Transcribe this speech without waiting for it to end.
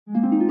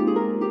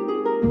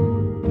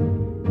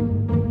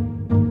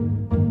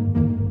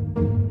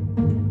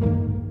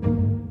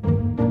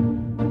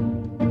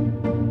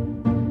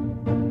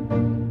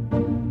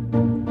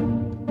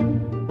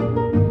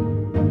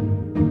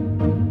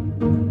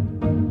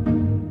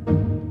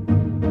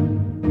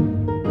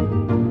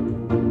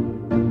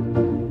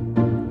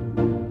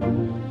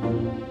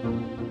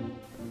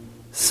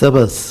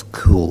Sabbath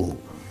School.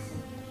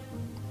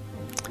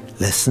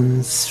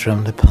 Lessons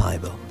from the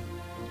Bible.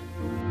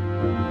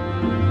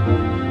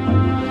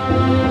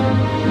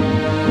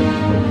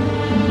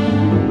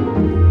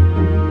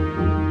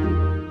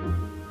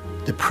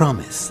 The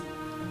promise,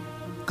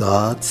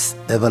 God's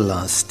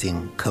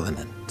everlasting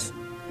covenant.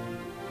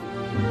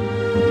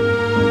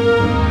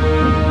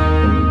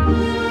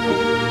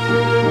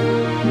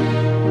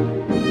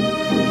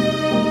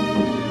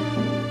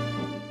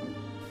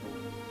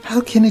 How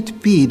can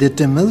it be that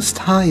the Most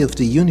High of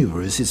the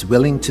universe is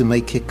willing to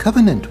make a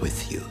covenant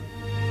with you?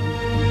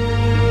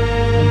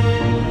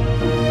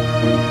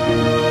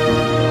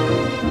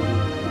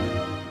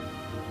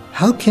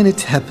 How can it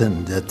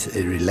happen that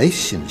a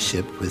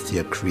relationship with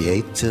your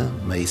Creator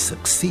may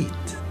succeed?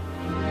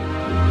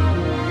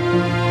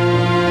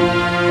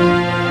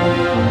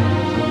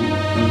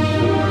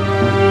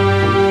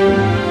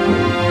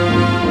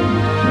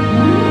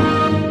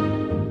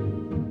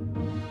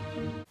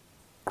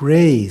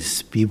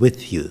 Grace be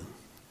with you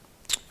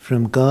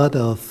from God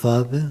our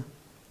Father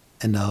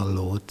and our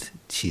Lord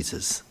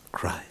Jesus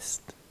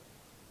Christ.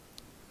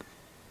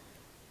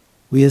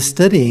 We are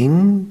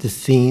studying the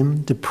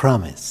theme, the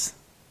promise,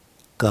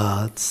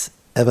 God's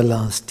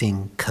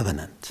everlasting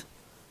covenant.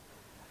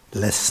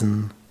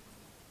 Lesson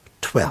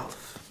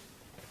 12.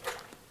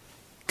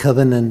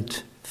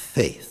 Covenant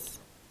faith.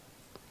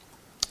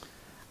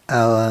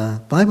 Our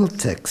Bible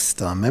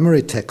text, our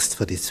memory text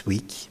for this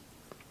week,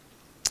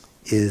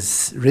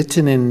 is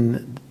written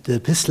in the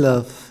epistle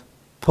of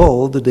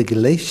Paul to the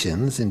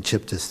Galatians in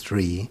chapter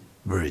 3,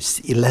 verse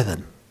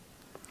 11.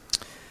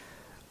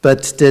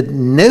 But that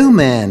no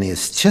man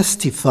is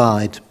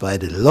justified by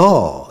the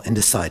law in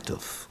the sight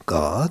of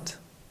God,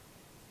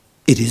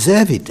 it is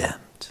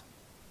evident,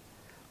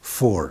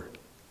 for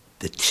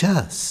the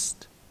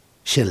just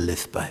shall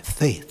live by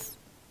faith.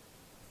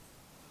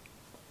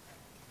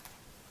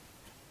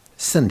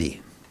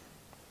 Sunday,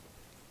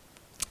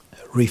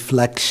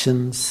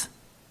 reflections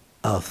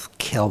of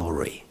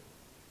Calvary.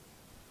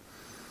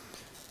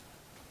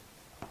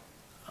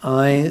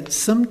 I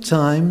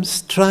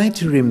sometimes try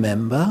to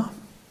remember,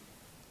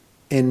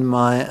 in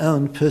my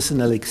own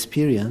personal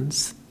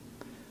experience,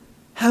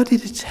 how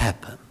did it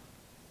happen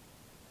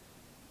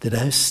that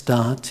I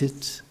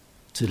started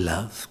to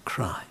love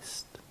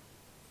Christ?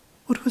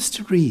 What was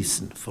the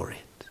reason for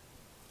it?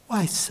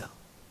 Why so?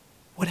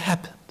 What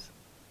happened?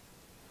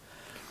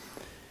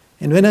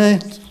 And when I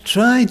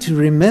try to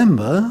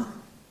remember,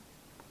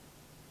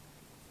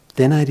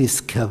 then I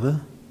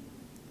discover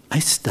I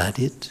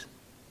studied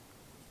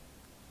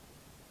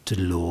the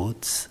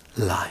Lord's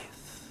life,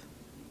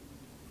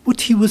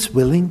 what he was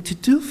willing to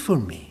do for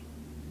me.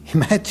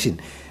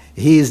 Imagine,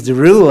 he is the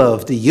ruler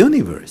of the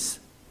universe,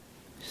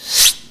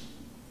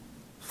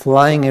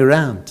 flying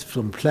around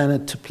from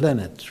planet to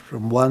planet,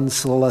 from one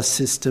solar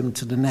system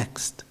to the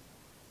next,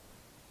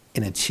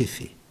 in a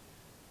jiffy,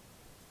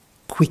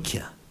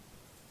 quicker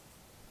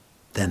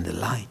than the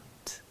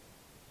light.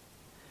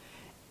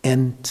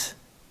 And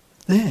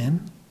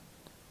then,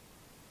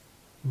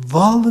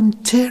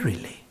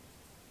 voluntarily,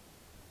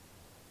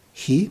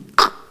 he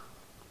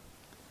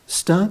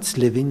starts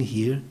living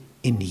here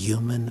in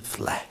human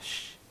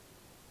flesh.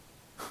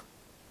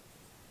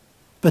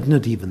 But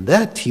not even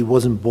that. He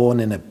wasn't born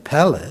in a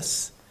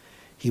palace.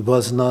 He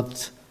was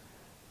not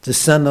the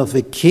son of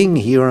a king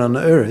here on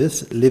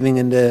earth, living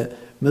in the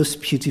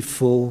most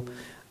beautiful,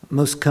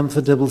 most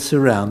comfortable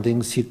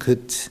surroundings you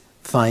could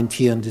find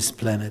here on this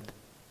planet.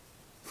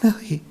 No,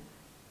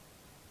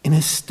 in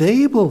a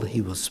stable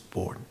he was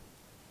born,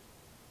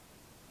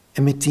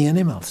 amid the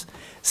animals.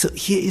 So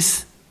here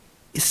is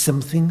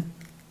something.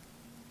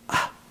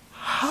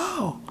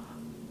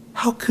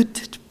 How could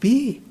it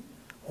be?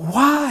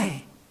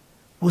 Why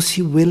was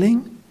he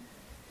willing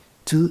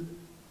to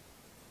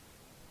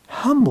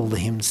humble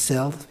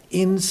himself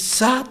in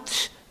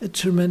such a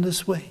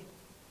tremendous way?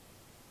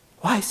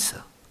 Why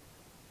so?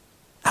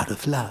 Out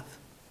of love.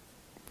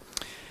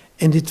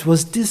 And it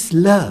was this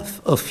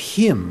love of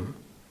him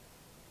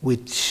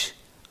which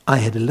I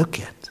had a look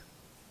at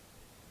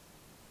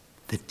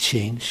that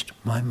changed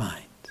my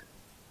mind.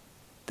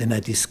 Then I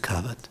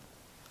discovered,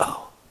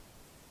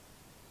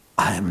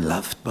 I am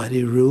loved by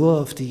the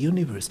ruler of the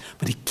universe,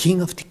 by the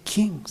King of the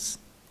kings.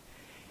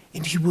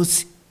 And he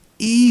was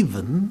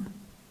even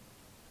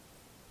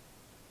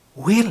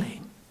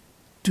willing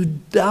to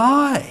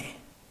die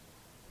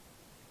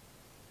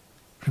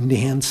from the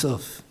hands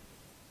of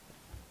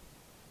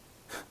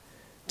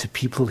the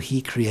people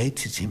he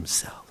created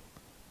himself.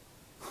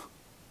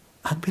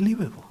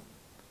 Unbelievable.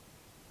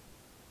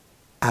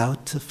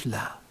 Out of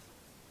love,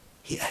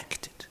 he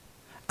acted.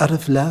 Out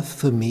of love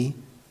for me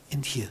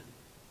and you.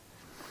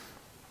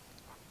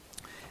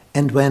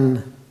 And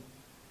when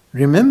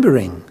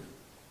remembering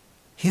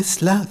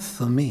his love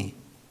for me,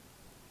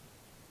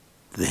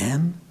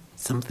 then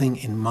something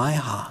in my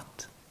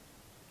heart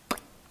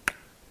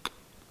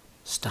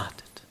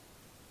started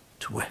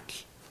to work.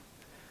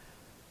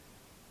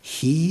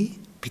 He,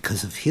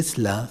 because of his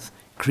love,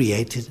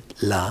 created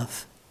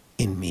love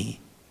in me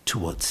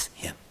towards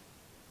him.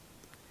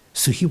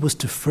 So he was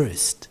the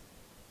first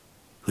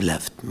who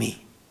loved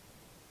me.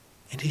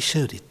 And he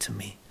showed it to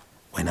me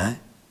when I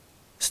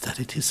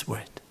studied his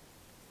word.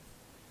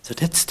 So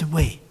that's the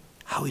way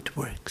how it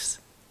works.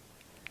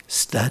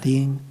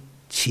 Studying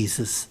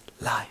Jesus'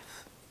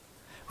 life.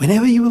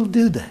 Whenever you will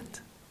do that,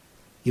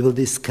 you will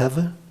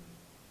discover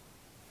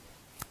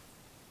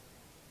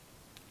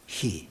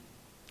he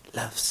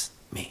loves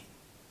me.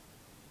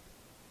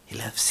 He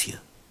loves you.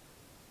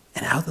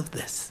 And out of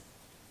this,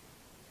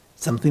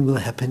 something will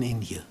happen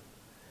in you.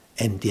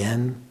 And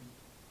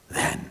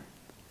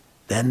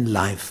then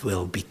life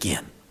will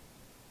begin.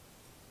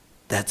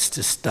 That's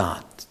the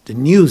start, the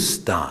new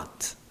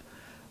start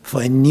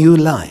for a new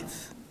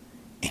life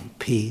in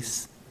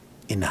peace,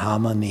 in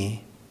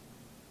harmony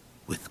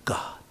with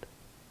God.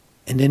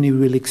 And then you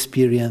will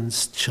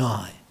experience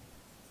joy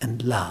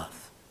and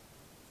love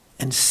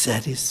and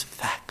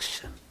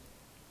satisfaction,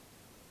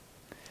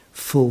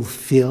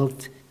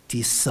 fulfilled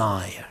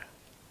desire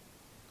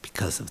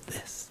because of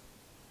this.